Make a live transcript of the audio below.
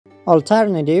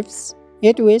Alternatives.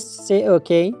 It was to say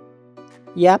okay.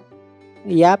 Yep,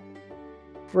 yep.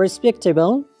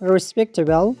 Respectable,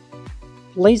 respectable.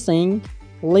 Pleasing,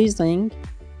 pleasing.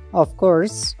 Of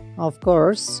course, of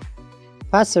course.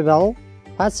 Possible,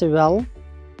 possible.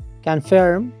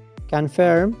 Confirm,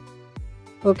 confirm.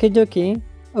 Okie dokie,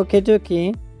 okie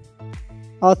dokie.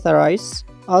 Authorize,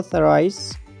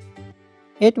 authorize.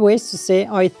 It was to say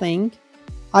I think.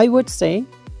 I would say,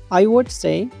 I would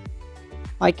say.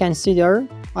 I consider,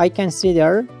 I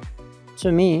consider.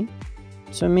 To me,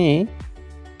 to me.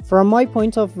 From my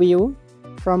point of view,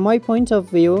 from my point of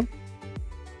view.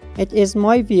 It is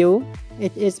my view,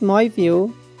 it is my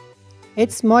view.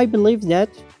 It's my belief that,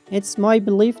 it's my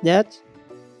belief that.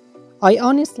 I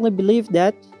honestly believe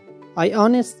that, I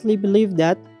honestly believe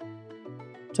that.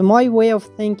 To my way of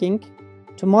thinking,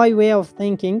 to my way of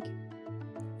thinking.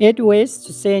 It was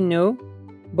to say no.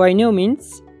 By no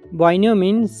means, by no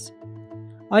means.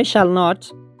 I shall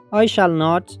not, I shall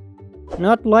not.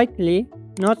 Not likely,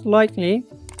 not likely.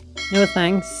 No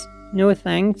thanks, no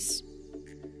thanks.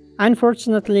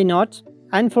 Unfortunately not,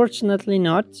 unfortunately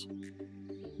not.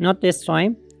 Not this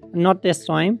time, not this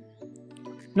time.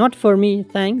 Not for me,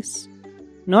 thanks.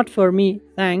 Not for me,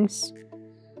 thanks.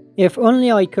 If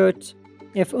only I could,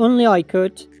 if only I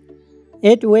could.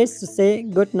 It was to say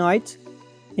good night.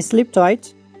 Sleep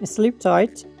tight, sleep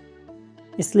tight.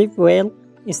 Sleep well,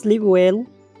 sleep well.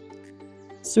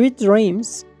 Sweet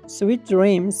dreams, sweet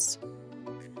dreams.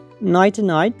 Night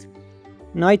night,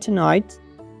 night night.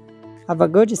 Have a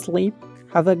good sleep,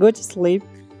 have a good sleep.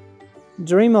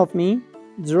 Dream of me,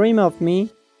 dream of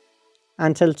me.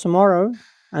 Until tomorrow,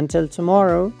 until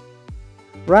tomorrow.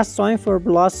 Rest time for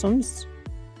blossoms,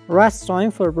 rest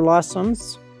time for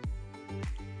blossoms.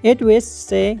 It was to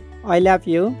say I love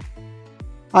you.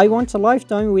 I want a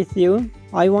lifetime with you,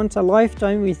 I want a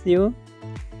lifetime with you.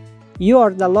 You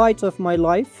are the light of my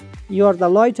life, you are the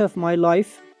light of my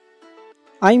life.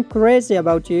 I'm crazy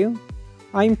about you,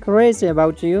 I'm crazy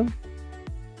about you.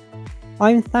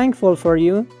 I'm thankful for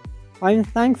you, I'm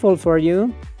thankful for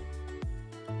you.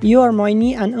 You are my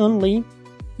knee and only,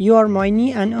 you are my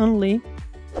knee and only.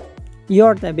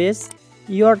 You're the best,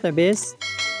 you're the best.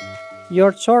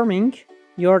 You're charming,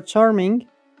 you're charming.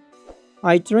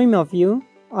 I dream of you,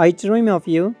 I dream of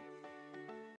you.